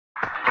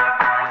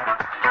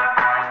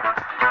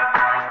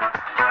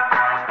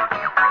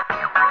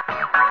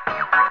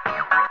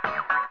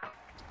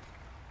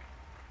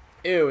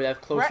Ew, that's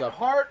close Bret up.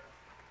 Hart.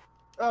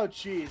 Oh,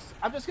 jeez.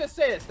 I'm just gonna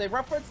say this. They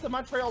referenced the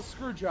Montreal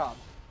Screwjob.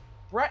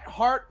 Bret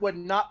Hart would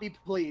not be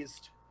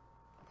pleased.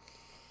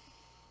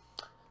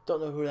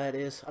 Don't know who that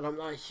is, and I'm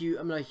not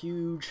a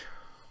huge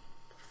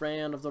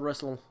fan of the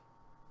wrestling.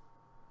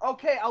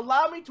 Okay,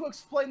 allow me to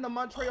explain the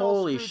Montreal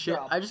Holy Screwjob. shit!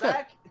 I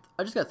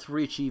just got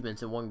 3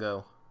 achievements in one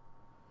go.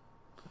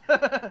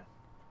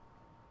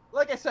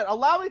 Like I said,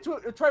 allow me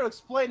to try to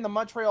explain the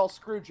Montreal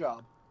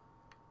Screwjob.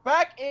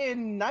 Back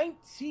in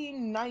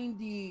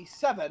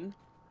 1997,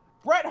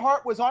 Bret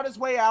Hart was on his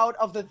way out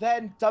of the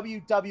then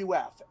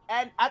WWF,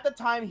 and at the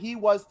time he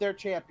was their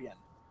champion,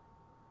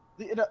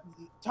 the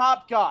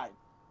top guy.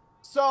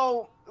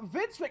 So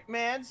Vince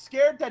McMahon,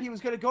 scared that he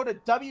was going to go to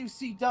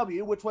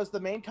WCW, which was the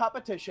main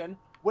competition,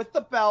 with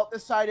the belt,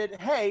 decided,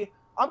 hey,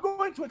 I'm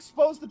going to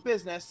expose the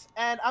business,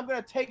 and I'm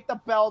going to take the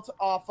belt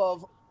off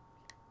of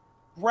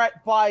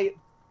Bret by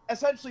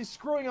essentially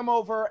screwing him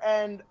over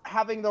and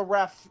having the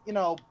ref, you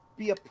know,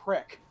 be a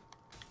prick.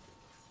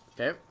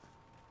 Okay.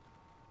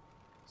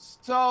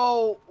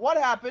 So what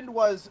happened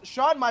was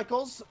Shawn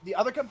Michaels, the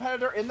other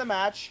competitor in the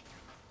match,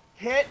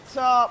 hit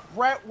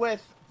Bret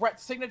with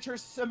Bret's signature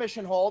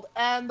submission hold,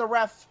 and the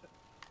ref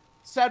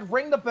said,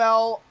 ring the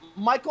bell.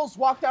 Michaels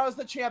walked out as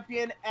the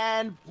champion,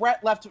 and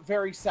Bret left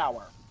very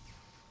sour.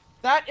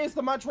 That is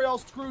the Montreal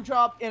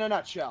Screwjob in a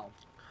nutshell.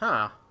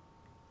 Huh.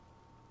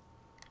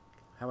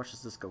 How much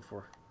does this go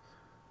for?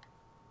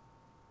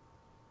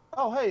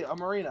 Oh, hey, a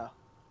marina.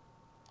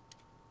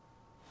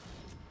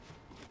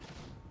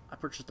 I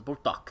purchased the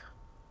boat dock.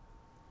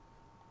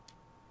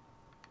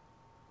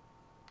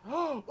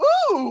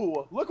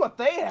 Ooh! Look what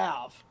they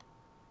have!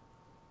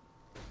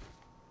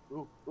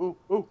 Ooh, ooh,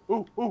 ooh,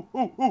 ooh, ooh,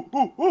 ooh, ooh,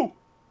 ooh, ooh!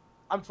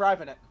 I'm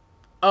driving it.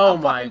 Oh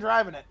I'm my fucking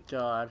driving it.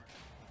 god.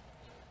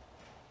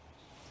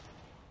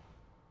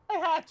 I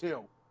had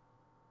to.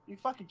 You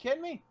fucking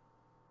kidding me?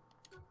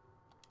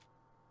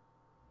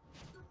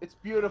 It's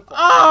beautiful.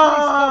 Ah!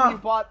 Please tell me you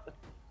bought...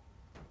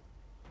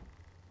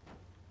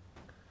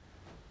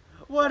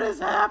 What is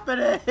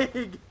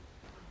happening?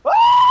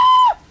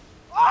 Ah!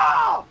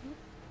 Ah!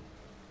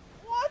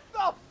 What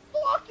the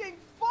fucking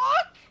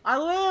fuck? I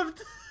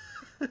lived!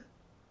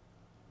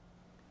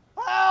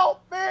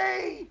 Help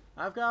me!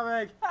 I'm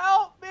coming.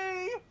 Help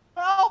me!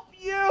 Help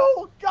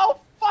you! Go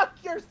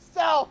fuck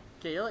yourself!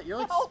 Okay, you're like...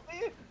 Help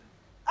me!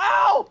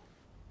 Ow!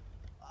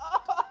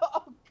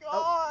 Oh,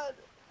 God!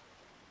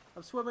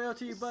 I'm swimming out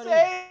to you, buddy.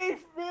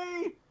 Save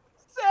me!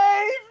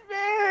 Save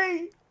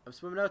me! I'm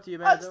swimming out to you,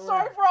 man. I'm Don't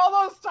sorry worry. for all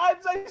those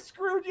times I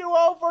screwed you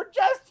over.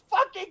 Just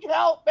fucking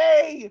help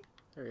me!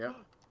 There you go.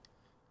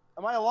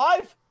 Am I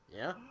alive?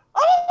 Yeah. I'm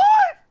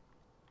alive!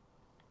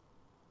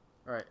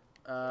 Alright.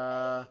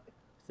 I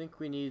think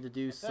we need to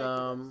do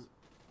some...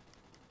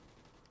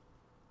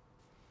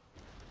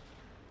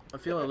 I'm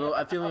feeling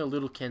a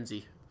little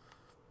Kenzie.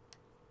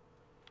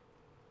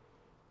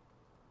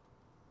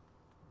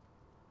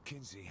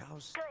 Kinsey,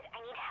 how's... Good, I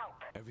need help.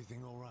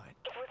 everything all right?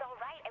 If it was all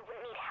right, I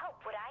wouldn't need help,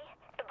 would I?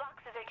 The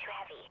boxes are too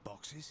heavy.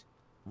 Boxes?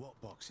 What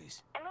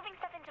boxes? I'm moving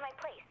stuff into my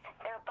place.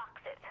 There are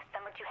boxes.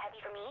 Some are too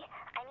heavy for me.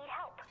 I need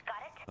help.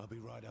 Got it? I'll be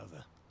right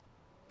over.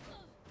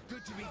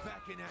 Good to be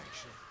back in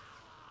action.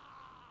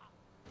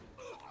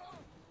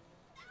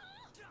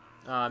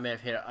 I may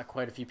have hit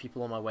quite a few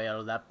people on my way out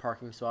of that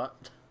parking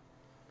spot.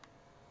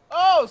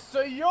 Oh,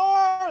 so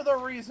you're the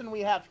reason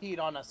we have heat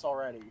on us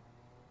already.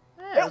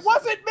 Yeah, It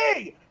wasn't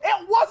me!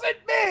 It wasn't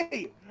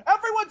me!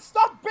 Everyone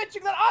stop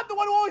bitching that I'm the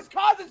one who always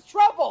causes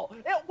trouble!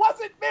 It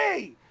wasn't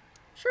me!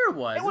 Sure it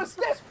was. It was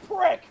this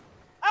prick!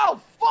 Oh,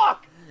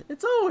 fuck!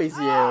 It's always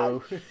you.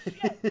 Oh,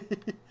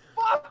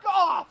 Fuck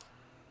off!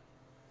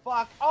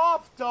 Fuck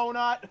off,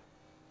 donut!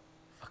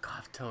 Fuck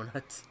off,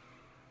 donuts.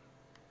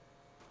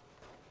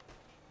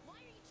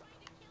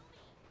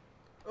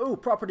 Ooh,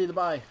 property to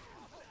buy.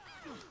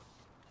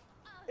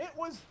 It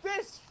was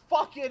this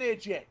fucking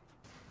idiot!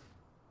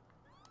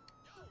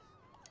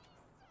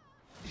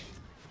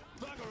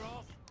 Bugger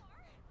off!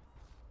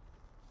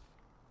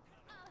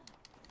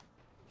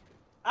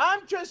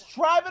 I'm just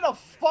driving a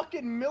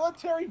fucking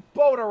military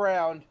boat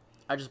around.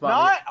 I just bought.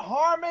 Not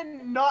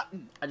harming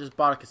nothing. I just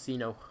bought a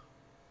casino.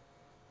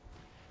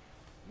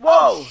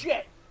 Whoa! Whoa!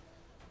 Shit!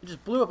 You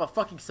just blew up a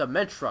fucking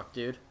cement truck,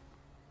 dude.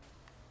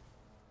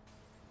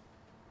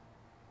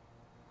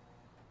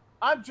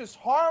 I'm just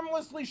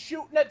harmlessly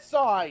shooting at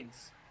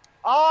signs.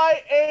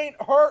 I ain't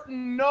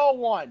hurting no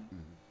one.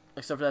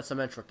 Except for that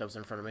cement truck that was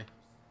in front of me.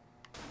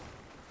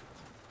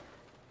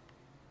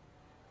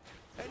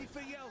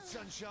 Anything else,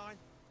 sunshine?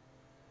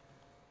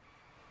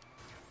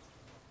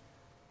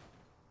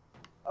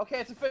 Okay,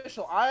 it's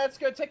official. It's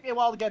gonna take me a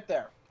while to get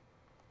there.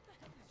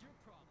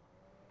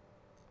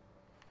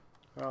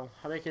 Well,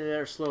 I'm making it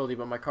there slowly,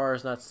 but my car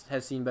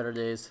has seen better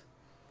days.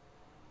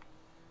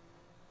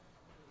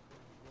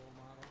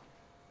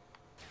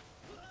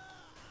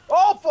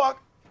 Oh,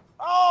 fuck!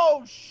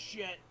 Oh,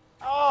 shit!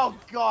 Oh,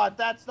 God,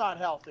 that's not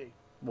healthy.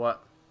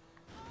 What?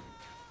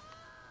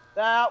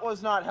 That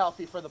was not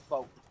healthy for the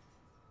boat.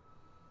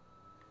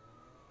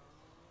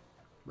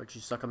 But you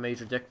suck a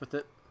major dick with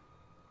it?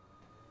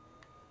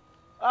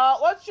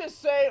 Let's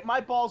just say my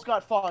balls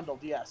got fondled,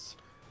 yes.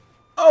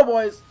 Oh,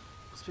 boys!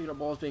 Speaking of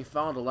balls being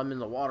fondled, I'm in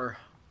the water.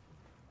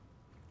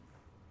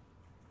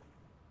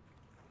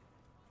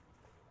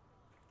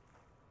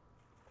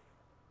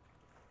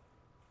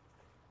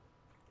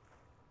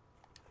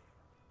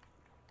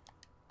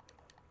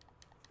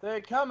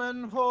 They're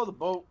coming for the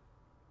boat.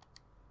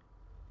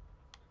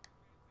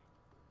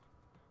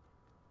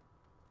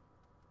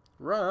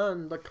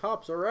 Run! The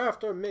cops are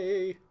after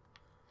me!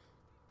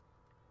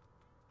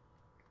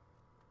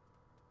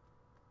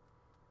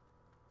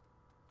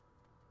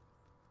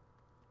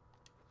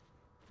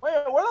 Wait,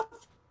 where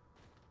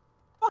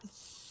the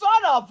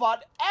son of an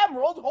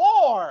emerald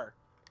whore?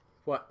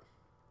 What?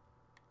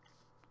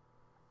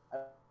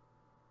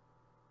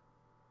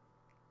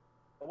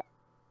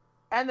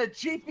 And the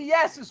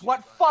GPS is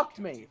what fucked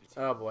me.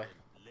 Oh boy.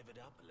 Live it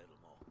up a little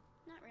more.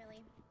 Not really.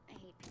 I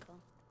hate people.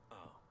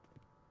 Oh.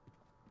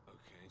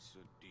 Okay,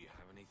 so do you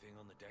have anything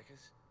on the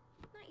deckers?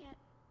 Not yet.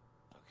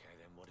 Okay,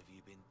 then what have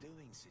you been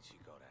doing since you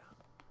got out?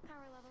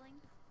 Power leveling.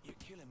 You're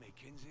killing me,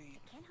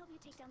 Kinsey. I can't help you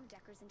take down the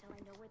deckers until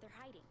I know where they're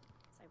hiding.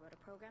 So I wrote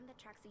a program that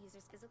tracks the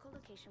user's physical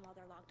location while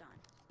they're logged on.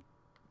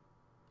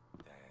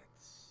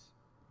 That's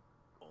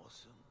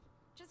awesome.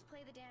 Just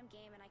play the damn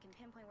game and I can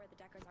pinpoint where the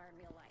deckers are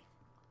in real life.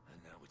 And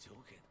now we're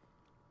talking.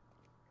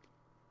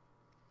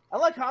 I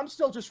like how I'm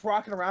still just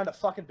rocking around a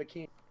fucking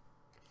bikini.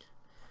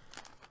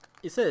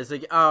 You said it's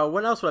like,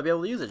 when else would I be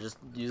able to use it? Just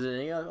use it in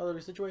any other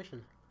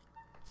situation.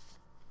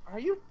 Are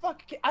you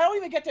fucking... I don't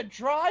even get to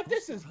drive?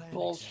 This is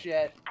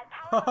bullshit. I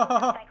powered the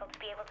motorcycle to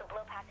be able to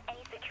blow past any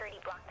security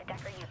block the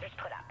decker users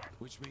put up.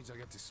 Which means I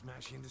get to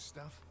smash into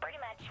stuff? Pretty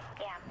much,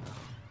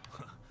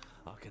 yeah.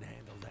 I can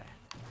handle that.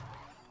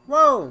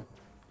 Whoa!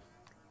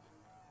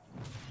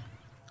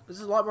 This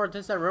is a lot more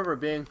intense than I remember it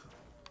being.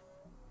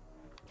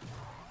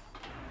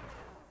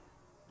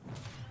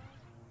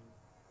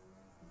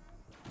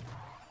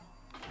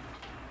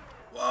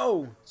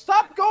 Whoa!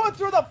 Stop going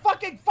through the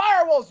fucking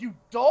firewalls, you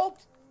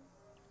dolt!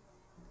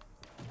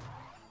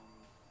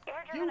 You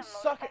ever driven You a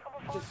suck at motorcycle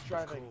before? this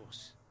driving. Of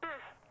course.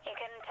 You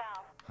couldn't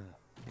tell.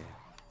 Yeah,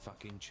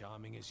 fucking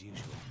charming as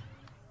usual.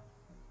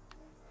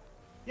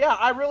 Yeah,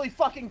 I really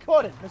fucking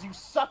couldn't, because you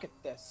suck at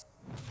this.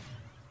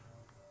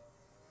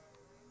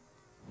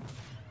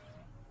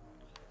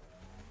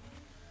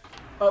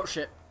 Oh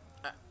shit.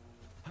 How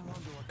long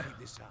do I keep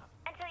this up?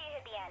 Until you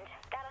hit the end.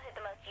 That'll hit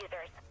the most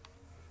users.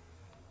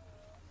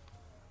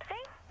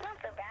 See? Not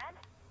so bad.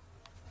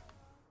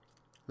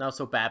 Not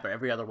so bad, but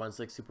every other one's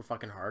like super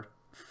fucking hard.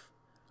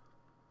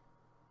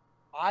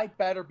 I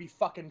better be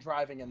fucking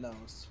driving in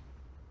those.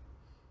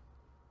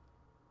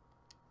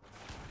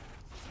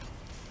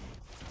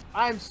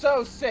 I'm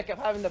so sick of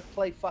having to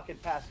play fucking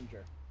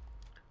passenger.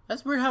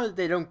 That's weird how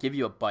they don't give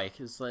you a bike.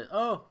 It's like,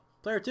 oh,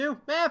 player 2?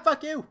 Man,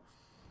 fuck you!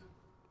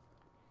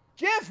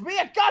 Give me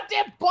a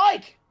goddamn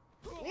bike!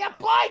 Give me a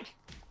bike!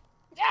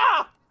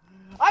 Yeah!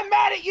 I'm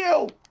mad at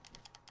you!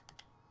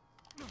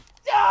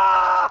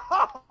 Yeah!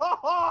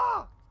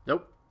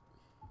 Nope.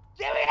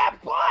 Give me that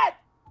butt!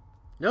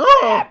 No!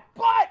 That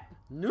butt!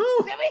 No!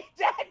 Give me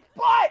that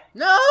butt!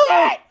 No! Give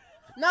me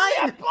 9!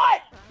 that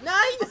butt!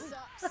 9!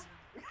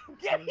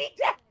 Give me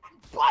that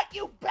butt,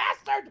 you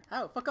bastard!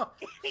 Ow, fuck off.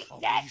 Give me Oh,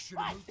 that you should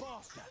butt! have moved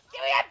faster.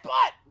 Give me that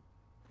butt!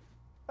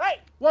 Hey!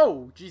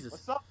 Whoa, Jesus.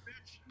 What's up,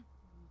 bitch?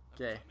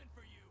 Okay.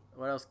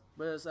 What else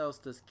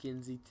does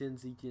Kinsey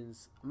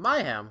Tins?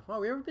 My ham. Oh,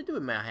 we ever been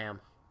doing my ham?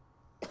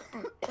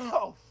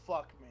 Oh,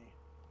 fuck me.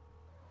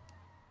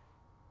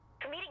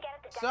 For me to get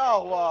at the So,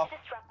 deckers, you need to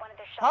disrupt one of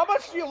their How shell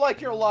much do you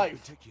like your life?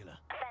 Particular.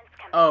 fence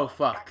company. Oh,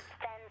 fuck. That's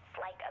fence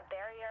like a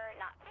barrier,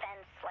 not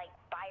fence like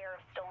buyer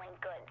of stolen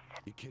goods.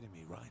 You're kidding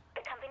me, right?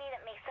 The company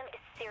that makes them is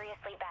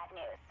seriously bad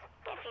news.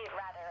 If you'd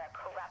rather a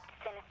corrupt,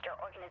 sinister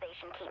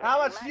organization keep How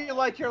making much do money- you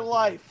like your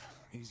life?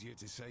 Easier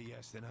to say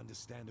yes than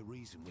understand the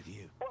reason with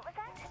you. What was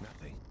that?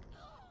 Nothing.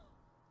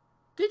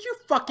 Did you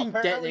fucking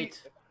Apparently-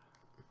 detonate?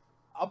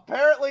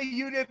 Apparently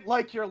you didn't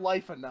like your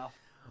life enough.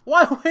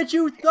 Why would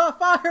you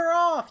fire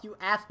off, you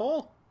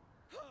asshole?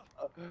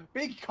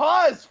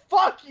 Because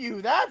fuck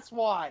you, that's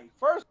why.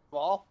 First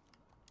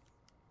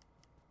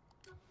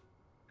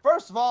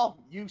of all,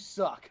 you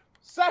suck.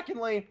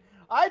 Secondly,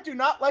 I do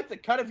not like the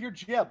cut of your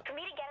jib. For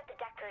me to get at the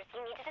deckers,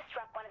 you need to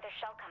disrupt one of their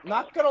shell companies.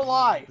 Not gonna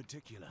lie.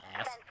 Particular.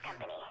 Ass. Fence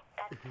company.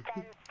 That's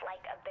fence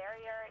like a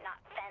barrier, not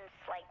fence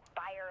like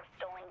buyer of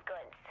stolen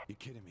goods. You're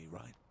kidding me,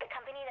 right? The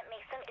company that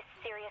makes them is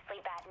seriously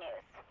bad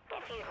news.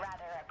 If you'd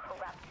rather a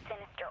corrupt,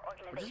 sinister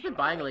organization. I've just been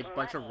buying like a making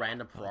bunch of money-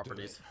 random I'll do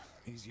properties.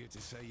 it. Easier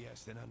to say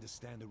yes than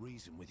understand the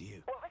reason with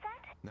you. What was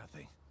that?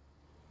 Nothing.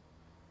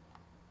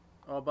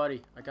 Oh,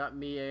 buddy, I got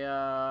me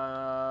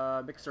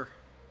a mixer.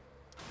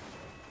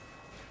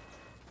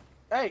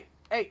 Hey,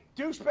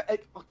 douchebag. Hey,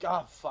 oh,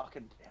 God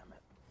fucking damn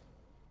it.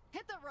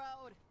 Hit the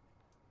road.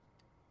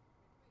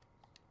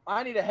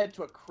 I need to head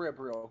to a crib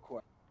real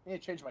quick. I need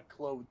to change my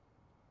clothes.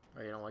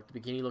 Oh, you don't like the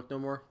bikini look no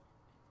more?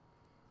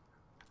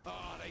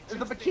 Oh, they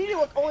The bikini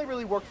look only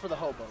really worked for the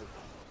hobo.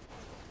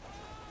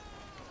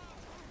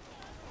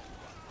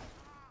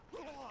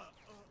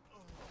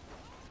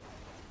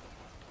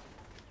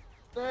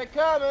 They're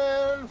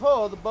coming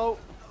for the boat.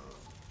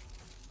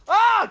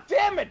 Ah,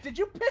 damn it! Did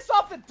you piss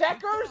off the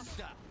Deckers?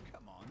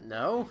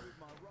 No.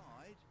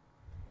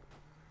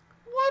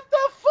 What the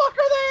fuck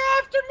are they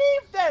after me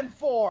then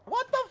for?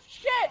 What the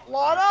shit,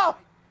 Lana?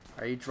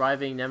 Are you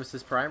driving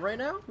Nemesis Prime right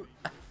now?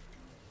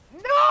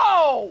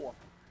 No!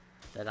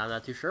 Then I'm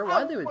not too sure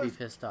why they would be was-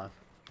 pissed off.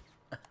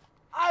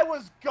 I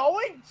was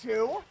going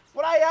to,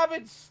 but I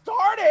haven't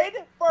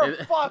started, for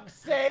Maybe- fuck's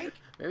sake.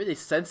 Maybe they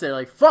sense it,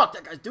 like, fuck,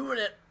 that guy's doing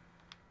it.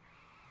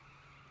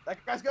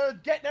 That guy's gonna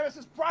get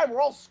Nemesis Prime. We're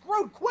all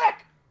screwed.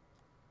 Quick!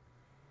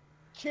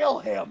 Kill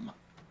him.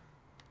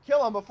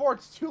 Kill him before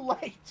it's too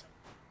late.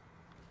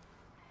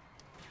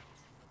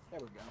 There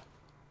we go.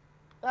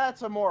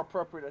 That's a more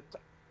appropriate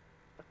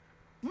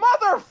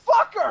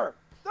Motherfucker!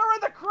 They're in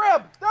the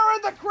crib! They're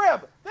in the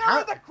crib! They're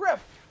in the crib!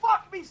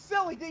 Fuck me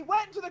silly! They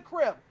went into the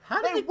crib!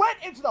 How did They they- went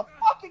into the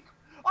fucking...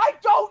 I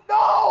don't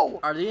know!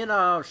 Are they in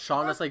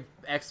Shauna's like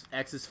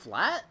X's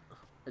flat?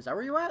 Is that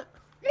where you at?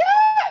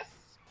 Yes!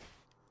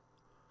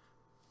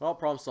 Well,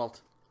 problem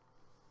solved.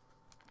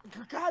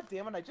 God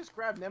damn it, I just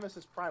grabbed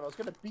Nemesis Prime. I was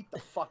gonna beat the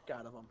fuck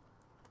out of him.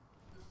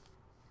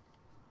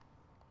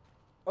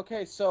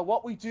 Okay, so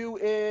what we do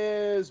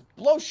is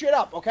blow shit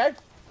up, okay?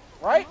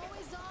 Right?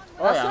 Always on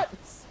Oh, with yeah.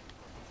 That's it.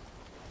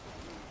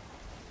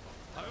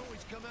 I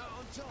always come out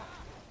on top.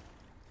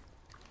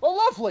 Well,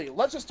 lovely.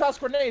 Let's just toss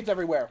grenades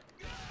everywhere.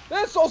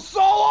 This'll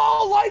solve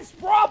all life's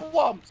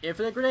problems!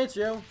 Infinite grenades,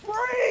 yo.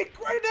 Free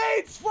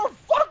grenades for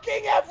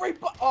fucking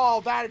everybody! Oh,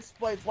 that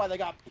explains why they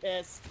got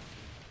pissed.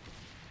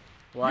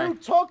 Why? You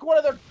took one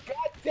of their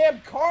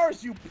goddamn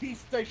cars, you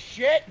piece of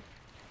shit!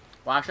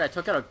 Well, actually, I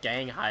took out a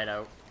gang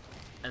hideout,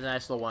 and then I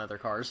stole one of their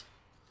cars.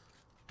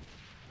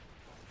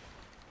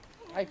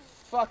 I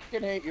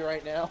fucking hate you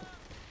right now.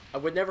 I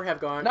would never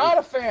have gone. Not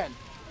a fan.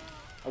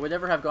 I would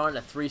never have gone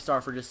a 3-star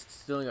for just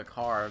stealing a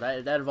car.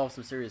 That involves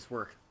some serious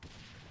work.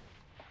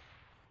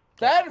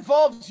 That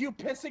involves you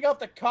pissing off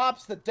the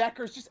cops, the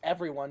Deckers, just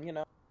everyone, you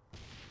know.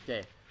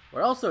 Okay.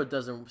 What also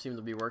doesn't seem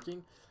to be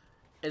working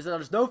is that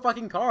there's no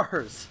fucking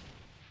cars.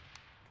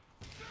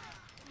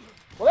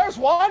 Well, there's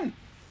one!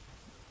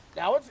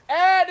 Now it's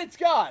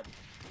gone.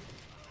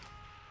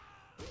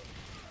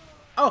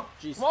 Oh,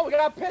 jeez. Come on, we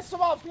gotta piss them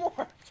off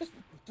more. Just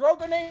throw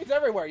grenades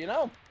everywhere, you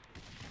know?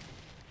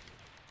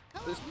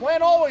 This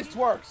plan always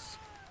works.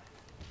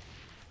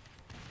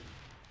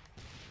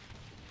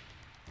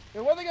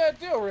 And what are they gonna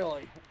do,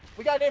 really?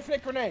 We got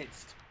infinite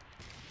grenades.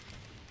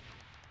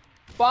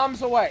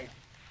 Bombs away.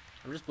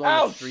 I'm just blowing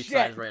Oh, up street shit.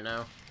 signs right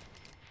now.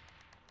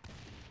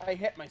 I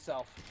hit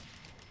myself.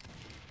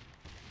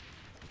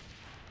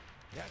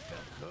 That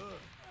felt good.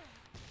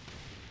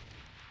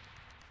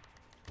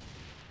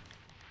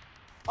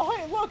 Oh,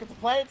 hey, look, it's a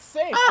planet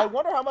safe. Ah! I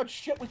wonder how much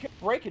shit we can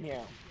break in here.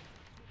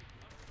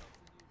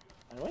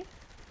 Anyway?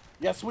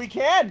 Yes, we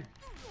can!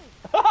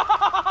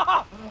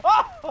 Oh,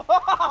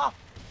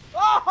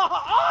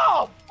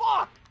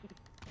 fuck!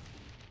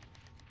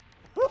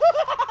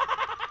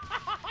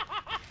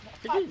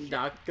 Could you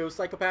not go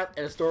psychopath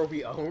at a store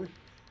we own?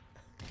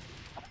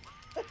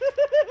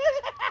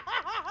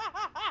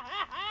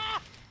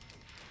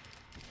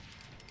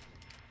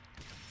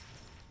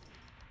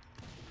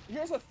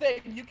 Here's the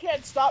thing, you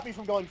can't stop me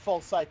from going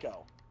full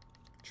psycho.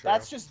 True.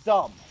 That's just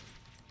dumb.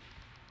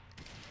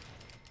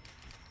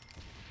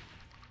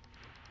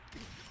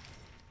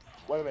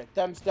 Wait a minute,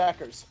 them's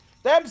Deckers.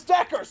 Them's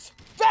Deckers!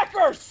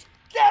 Deckers!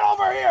 Get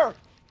over here!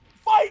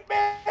 Fight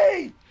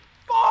me!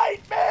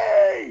 Fight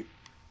me!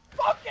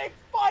 Fucking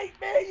fight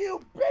me,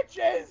 you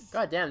bitches!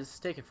 God damn, this is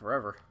taking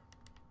forever.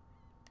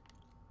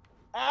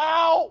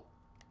 Ow!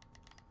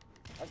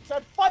 I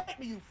said fight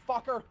me, you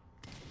fucker!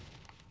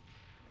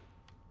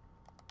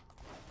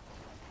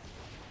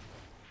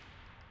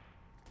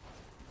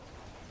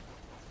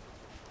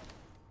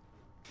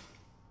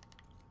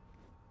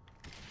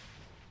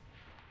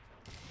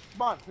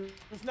 Come on,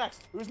 who's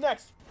next? Who's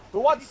next? Who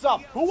wants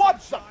some? Who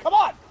wants some? Come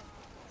on!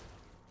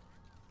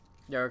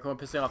 Yeah, we're going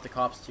pissing off the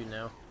cops too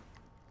now.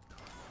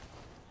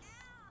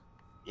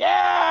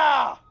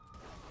 Yeah!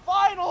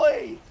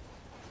 Finally!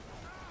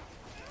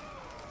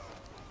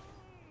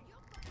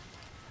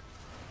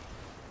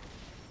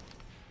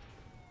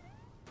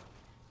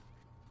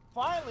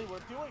 Finally, we're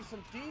doing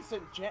some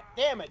decent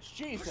damage.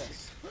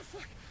 Jesus.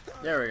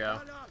 There we go.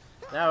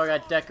 Now we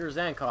got Deckers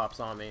and cops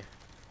on me.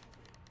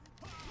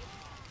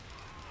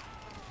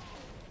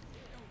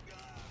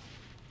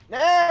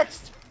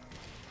 Next!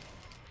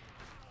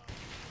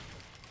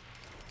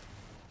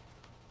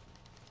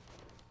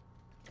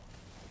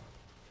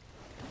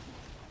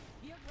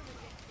 You're gonna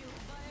get killed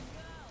by a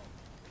girl.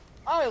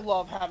 I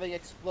love having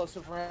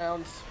explosive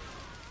rounds.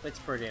 It's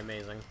pretty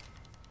amazing.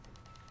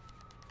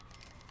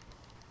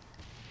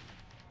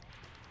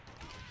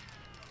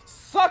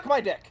 Suck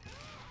my dick!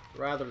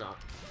 Rather not.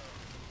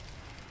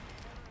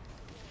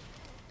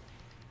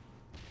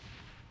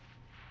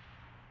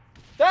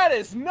 That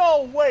is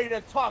no way to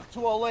talk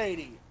to a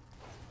lady!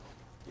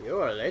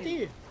 You're a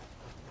lady?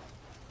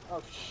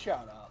 Oh,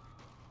 shut up.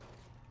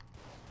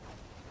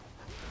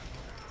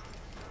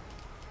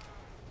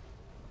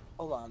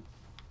 Hold on.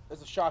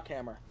 There's a shock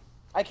hammer.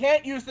 I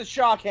can't use the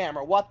shock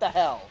hammer. What the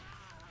hell?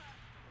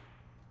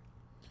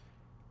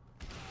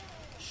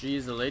 She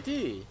is a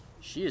lady.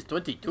 She is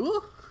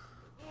 22?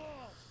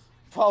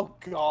 Oh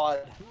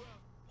god.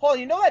 Hold on,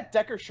 you know that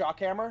Decker shock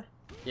hammer?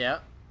 Yeah.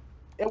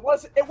 It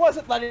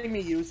wasn't letting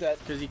me use it.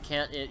 Because you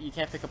can't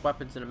pick up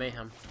weapons in a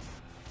mayhem.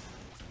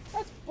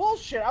 That's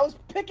bullshit. I was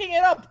picking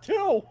it up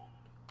too.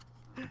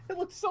 It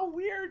looks so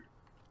weird.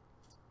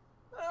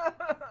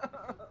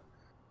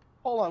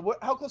 Hold on.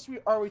 How close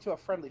are we to a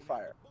friendly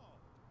fire?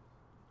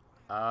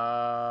 I'm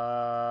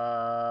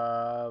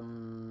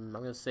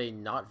gonna say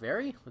not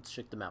very. Let's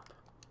check the map.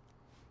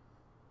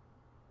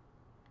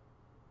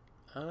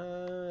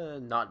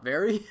 Not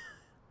very.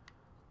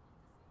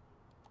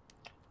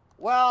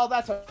 Well,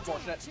 that's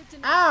unfortunate.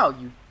 Ow,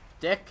 you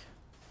dick!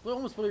 You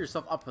almost blew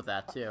yourself up with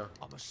that too.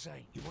 I'm a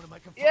saint. You want to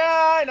make a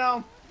Yeah, I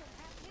know.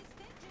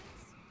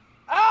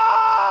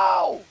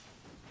 Ow!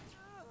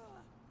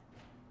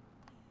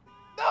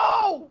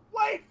 No!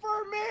 Wait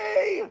for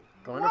me!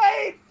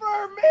 Wait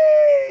for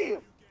me!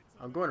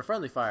 I'm going to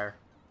friendly fire.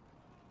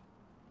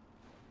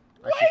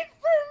 Wait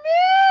for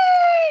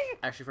me!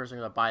 Actually, first I'm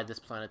gonna buy this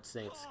planet's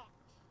saints.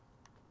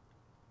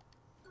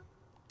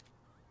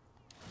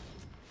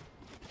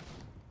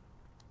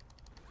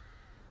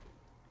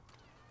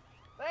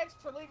 Thanks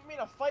for leaving me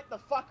to fight the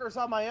fuckers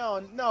on my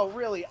own. No,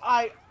 really,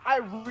 I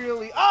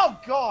really... Oh,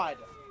 God!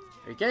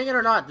 Are you getting it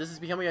or not? This is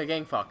becoming a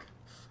gang fuck.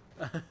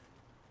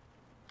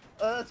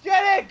 Let's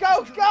get it!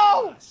 Go,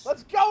 go!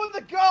 Let's go with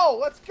the go!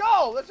 Let's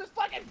go! Let's just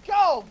fucking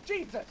go!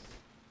 Jesus!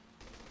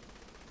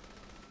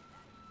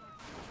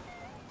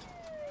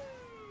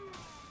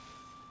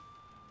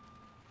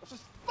 Let's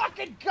just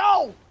fucking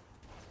go!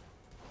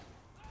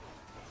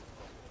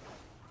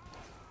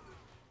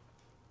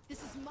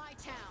 This is my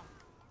town.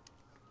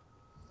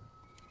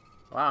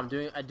 Wow, I'm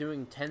doing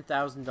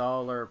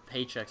 $10,000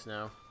 paychecks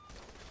now.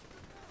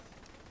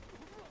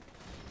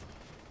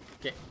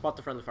 Okay, bought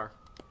the friendly fire.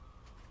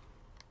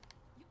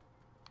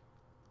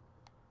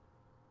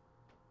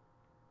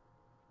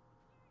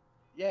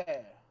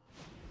 Yeah.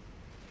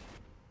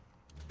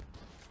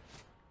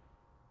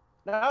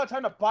 Now it's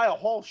time to buy a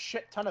whole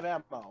shit ton of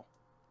ammo.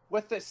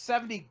 With this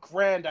 70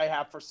 grand I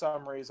have for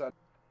some reason.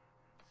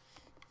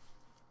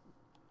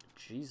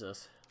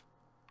 Jesus.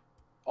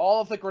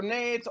 All of the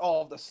grenades,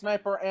 all of the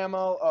sniper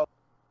ammo,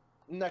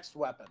 next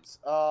weapons.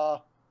 I'm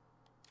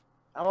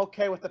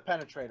okay with the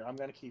penetrator. I'm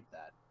gonna keep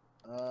that.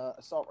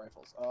 Assault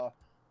rifles. Oh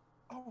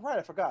right,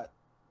 I forgot.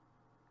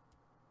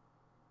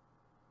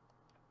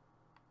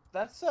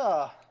 That's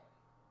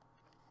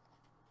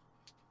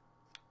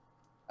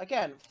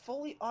again,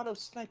 fully auto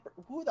sniper.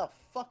 Who the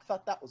fuck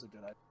thought that was a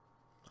good idea?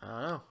 I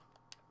don't know.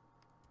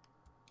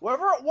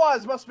 Whoever it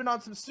was must have been on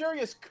some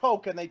serious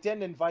coke and they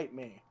didn't invite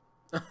me.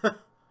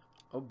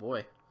 Oh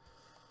boy.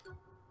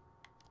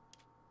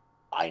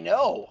 I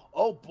know.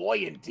 Oh boy,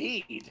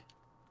 indeed.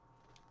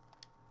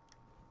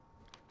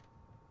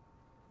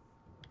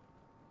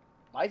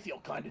 I feel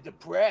kind of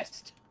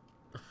depressed.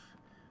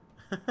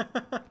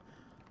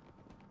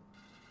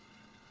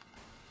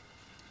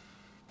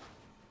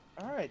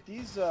 Alright,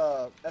 these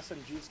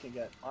SMGs can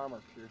get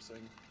armor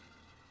piercing.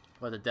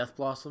 What, the death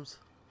blossoms?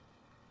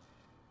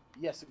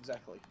 Yes,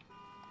 exactly.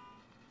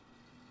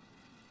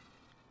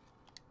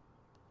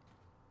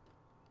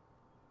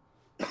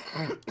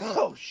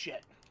 Oh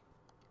shit.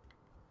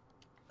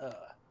 Oh,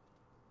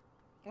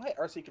 hey,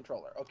 RC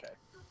controller. Okay.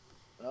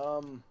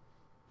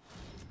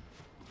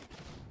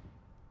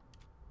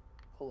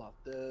 Pull out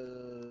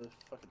the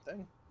fucking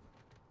thing.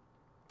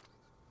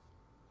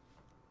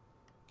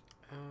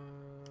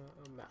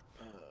 Map.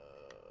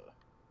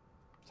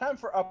 Time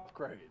for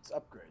upgrades.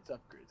 Upgrades.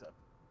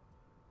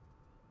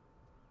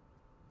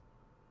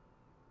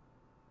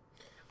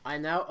 I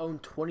now own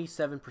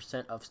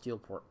 27% of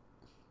Steelport.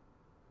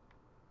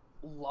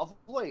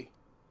 Lovely.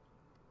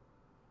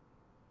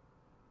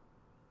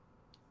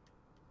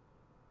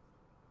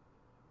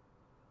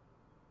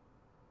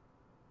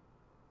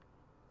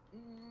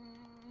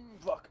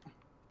 Fuck.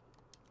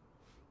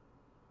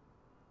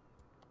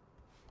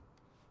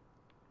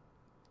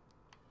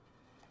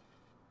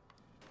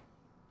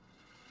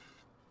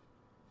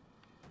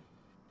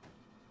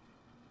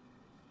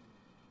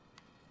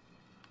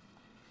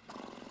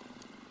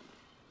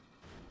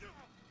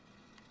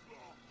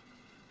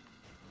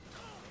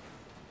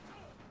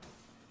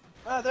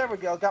 Ah, there we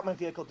go. Got my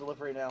vehicle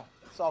delivery now.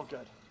 It's all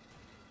good.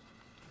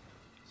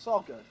 It's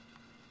all good.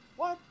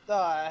 What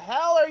the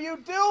hell are you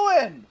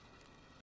doing?